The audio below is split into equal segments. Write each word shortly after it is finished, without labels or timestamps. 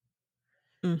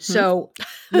Mm-hmm. So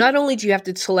not only do you have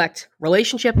to select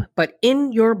relationship, but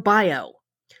in your bio,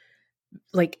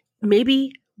 like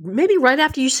maybe right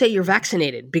after you say you're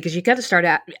vaccinated, because you got to start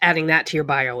adding that to your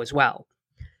bio as well.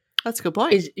 That's a good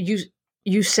point. Is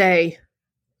you say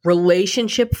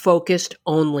relationship focused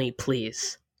only,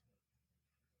 please.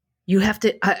 You have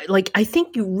to I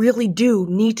think you really do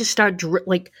need to start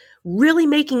really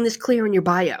making this clear in your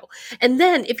bio. And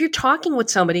then if you're talking with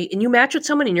somebody and you match with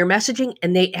someone and you're messaging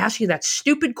and they ask you that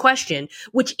stupid question,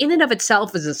 which in and of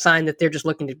itself is a sign that they're just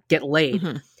looking to get laid,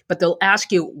 but they'll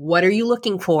ask you, what are you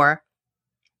looking for?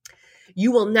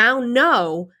 You will now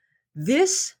know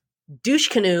this douche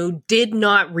canoe did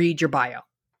not read your bio.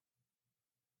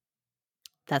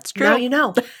 That's true. Now you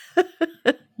know.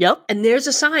 Yep. And there's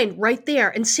a sign right there.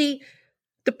 And see,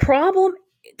 the problem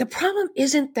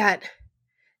isn't that,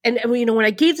 and when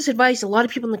I gave this advice, a lot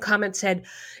of people in the comments said,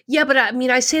 yeah, but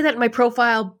I say that in my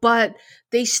profile, but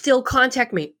they still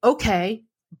contact me. Okay,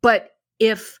 but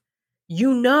if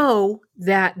you know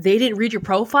that they didn't read your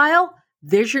profile,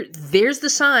 there's the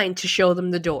sign to show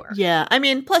them the door. Yeah. I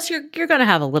mean, plus you're going to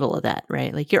have a little of that,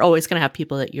 right? Like you're always going to have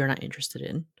people that you're not interested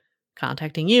in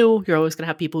contacting you. You're always going to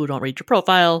have people who don't read your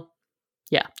profile.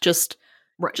 Yeah, just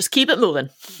keep it moving.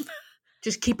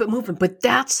 Just keep it moving. But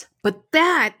that's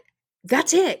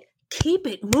it. Keep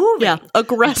it moving. Yeah,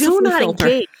 aggressively Do not filter.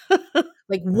 engage.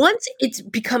 Like once it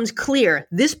becomes clear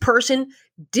this person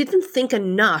didn't think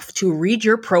enough to read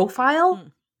your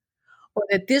profile, or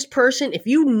that this person, if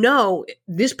you know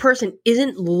this person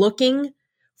isn't looking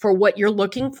for what you're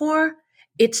looking for,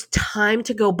 it's time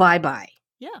to go bye-bye.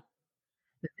 Yeah.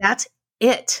 That's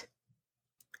it.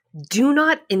 Do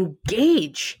not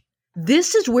engage.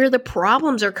 This is where the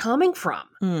problems are coming from.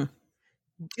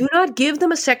 Do not give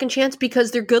them a second chance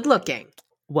because they're good looking.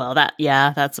 Well,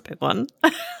 that's a big one.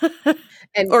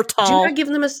 Or tall. Do not give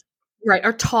them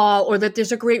or tall, or that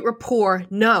there's a great rapport.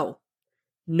 No.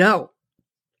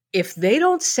 If they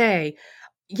don't say,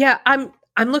 yeah, I'm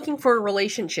looking for a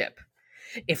relationship.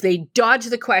 If they dodge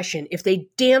the question, if they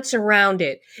dance around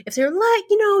it, if they're like,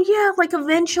 yeah, like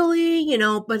eventually,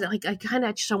 but like I kind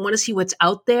of just want to see what's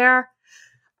out there.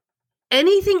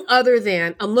 Anything other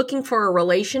than I'm looking for a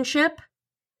relationship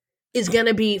is going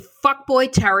to be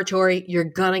fuckboy territory. You're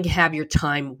going to have your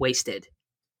time wasted.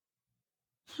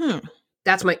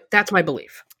 That's my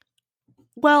belief.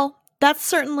 Well, it's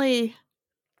certainly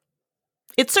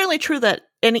true that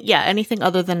anything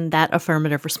other than that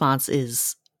affirmative response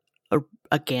is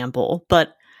a gamble.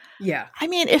 But yeah, I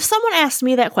mean, if someone asked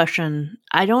me that question,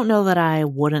 I don't know that I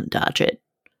wouldn't dodge it.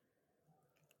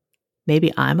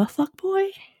 Maybe I'm a fuckboy?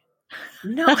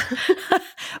 No.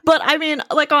 But I mean,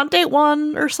 like on date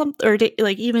 1 or something, or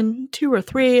like even 2 or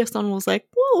 3, if someone was like,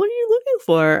 "Whoa, what are you looking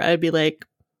for?" I'd be like,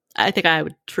 I think I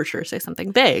would for sure say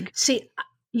something vague. See,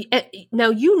 now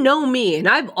you know me, and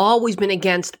I've always been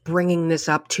against bringing this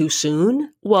up too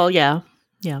soon. Well, yeah.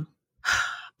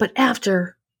 But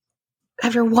after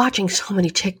watching so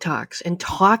many TikToks and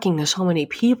talking to so many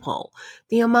people,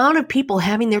 the amount of people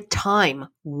having their time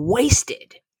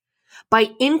wasted by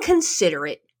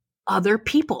inconsiderate other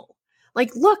people.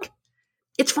 Like, look,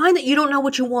 it's fine that you don't know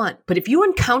what you want, but if you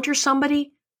encounter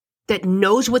somebody that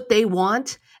knows what they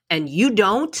want and you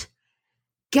don't,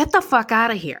 get the fuck out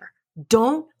of here.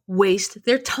 Don't waste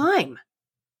their time.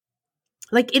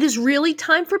 Like, it is really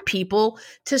time for people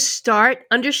to start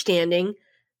understanding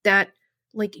that,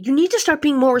 like, you need to start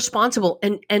being more responsible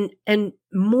and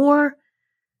more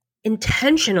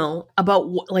intentional about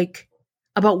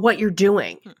what you're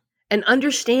doing, and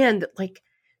understand that, like,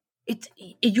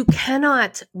 you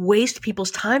cannot waste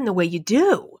people's time the way you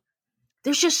do.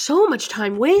 There's just so much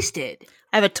time wasted.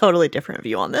 I have a totally different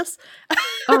view on this.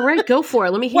 All right, go for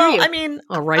it. Let me hear you. Well, I mean,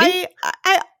 all right.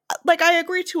 I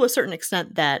agree to a certain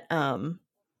extent that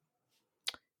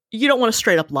you don't want to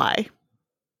straight up lie,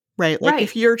 right? Like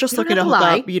if you're just looking to hook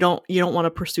up, you don't want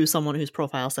to pursue someone whose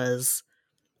profile says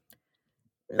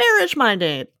marriage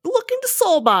minded, looking to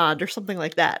soul bond or something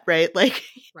like that, right? Like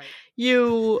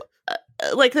you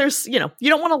like there's, you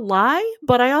don't want to lie,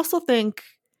 but I also think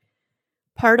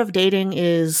part of dating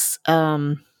is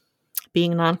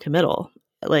being non-committal.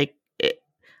 Like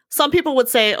some people would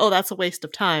say, oh, that's a waste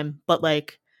of time, but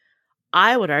like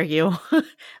I would argue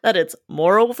that it's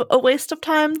more of a waste of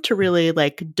time to really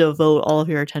like devote all of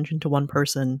your attention to one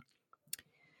person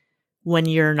when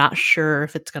you're not sure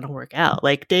if it's going to work out.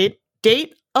 Like date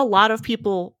a lot of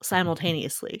people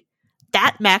simultaneously.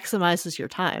 That maximizes your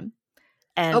time.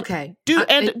 And do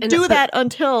that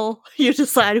until you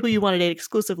decide who you want to date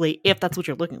exclusively, if that's what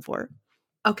you're looking for.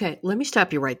 Okay, let me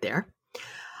stop you right there.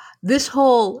 This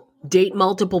whole date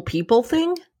multiple people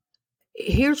thing,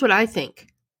 here's what I think.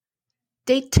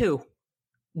 Date 2.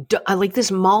 Like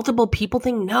this multiple people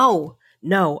thing. No,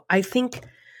 I think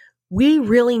we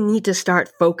really need to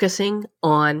start focusing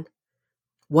on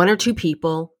 1 or 2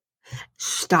 people.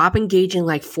 Stop engaging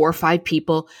like 4 or 5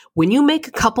 people. When you make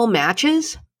a couple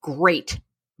matches, great.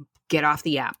 Get off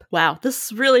the app. Wow,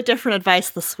 this is really different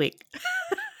advice this week.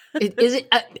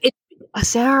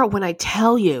 Sarah, when I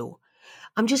tell you,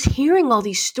 I'm just hearing all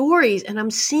these stories and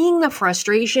I'm seeing the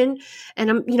frustration and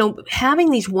I'm, having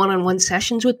these one-on-one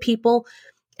sessions with people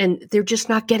and they're just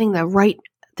not getting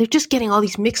they're just getting all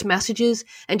these mixed messages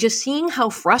and just seeing how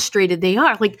frustrated they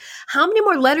are. Like, how many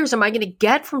more letters am I going to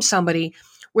get from somebody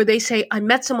where they say, I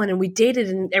met someone and we dated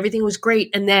and everything was great.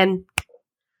 And then,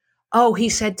 oh, he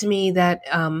said to me that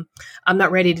I'm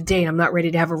not ready to date. I'm not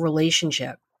ready to have a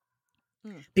relationship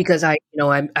because I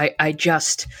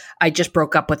just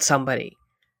broke up with somebody.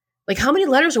 Like, how many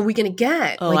letters are we going to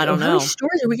get? Oh, I don't know. How many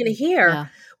stories are we going to hear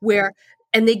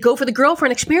and they go for the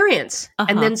girlfriend experience.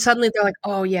 And then suddenly they're like,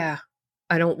 oh yeah,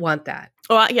 I don't want that.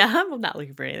 Oh yeah, I'm not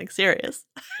looking for anything serious.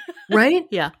 Right?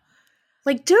 Yeah.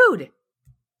 Like, dude,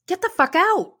 get the fuck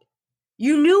out.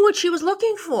 You knew what she was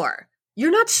looking for.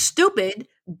 You're not stupid.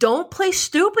 Don't play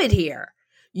stupid here.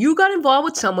 You got involved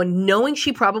with someone knowing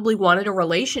she probably wanted a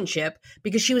relationship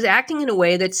because she was acting in a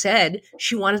way that said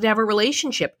she wanted to have a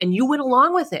relationship, and you went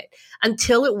along with it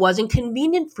until it wasn't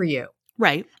convenient for you.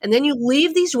 Right. And then you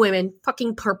leave these women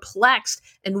fucking perplexed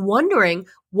and wondering,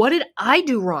 what did I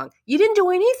do wrong? You didn't do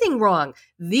anything wrong.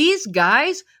 These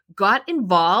guys got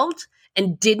involved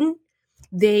and didn't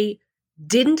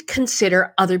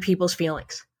consider other people's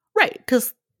feelings. Right.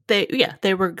 Because their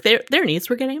needs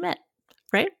were getting met.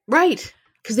 Right? Right.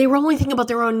 Because they were only thinking about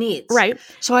their own needs. Right.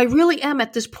 So I really am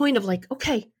at this point of like,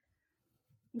 okay,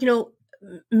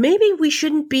 maybe we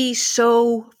shouldn't be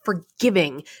so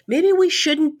forgiving. Maybe we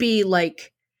shouldn't be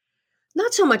like,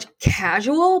 not so much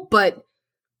casual, but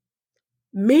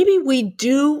maybe we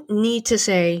do need to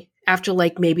say after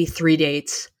like maybe 3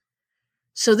 dates.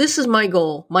 So this is my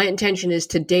goal. My intention is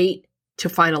to date to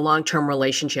find a long-term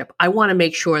relationship. I want to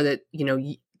make sure that,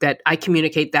 that I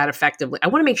communicate that effectively. I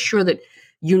want to make sure that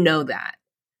you know that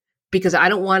because I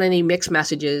don't want any mixed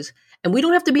messages. And we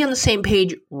don't have to be on the same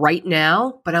page right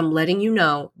now, but I'm letting you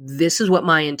know this is what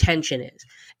my intention is.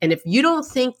 And if you don't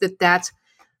think that that's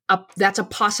a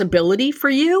possibility for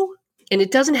you, and you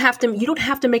don't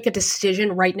have to make a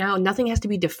decision right now. Nothing has to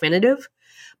be definitive.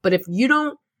 But if we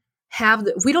don't have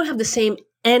the same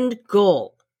end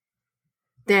goal,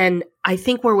 then I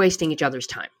think we're wasting each other's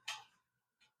time.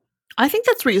 I think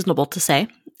that's reasonable to say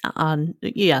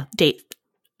date.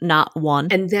 Not one.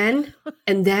 And then,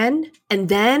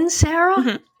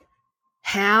 Sarah,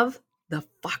 have the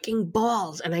fucking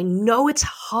balls. And I know it's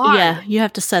hard. Yeah, you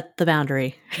have to set the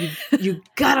boundary. You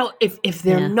gotta, if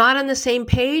they're not on the same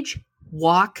page,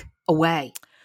 walk away.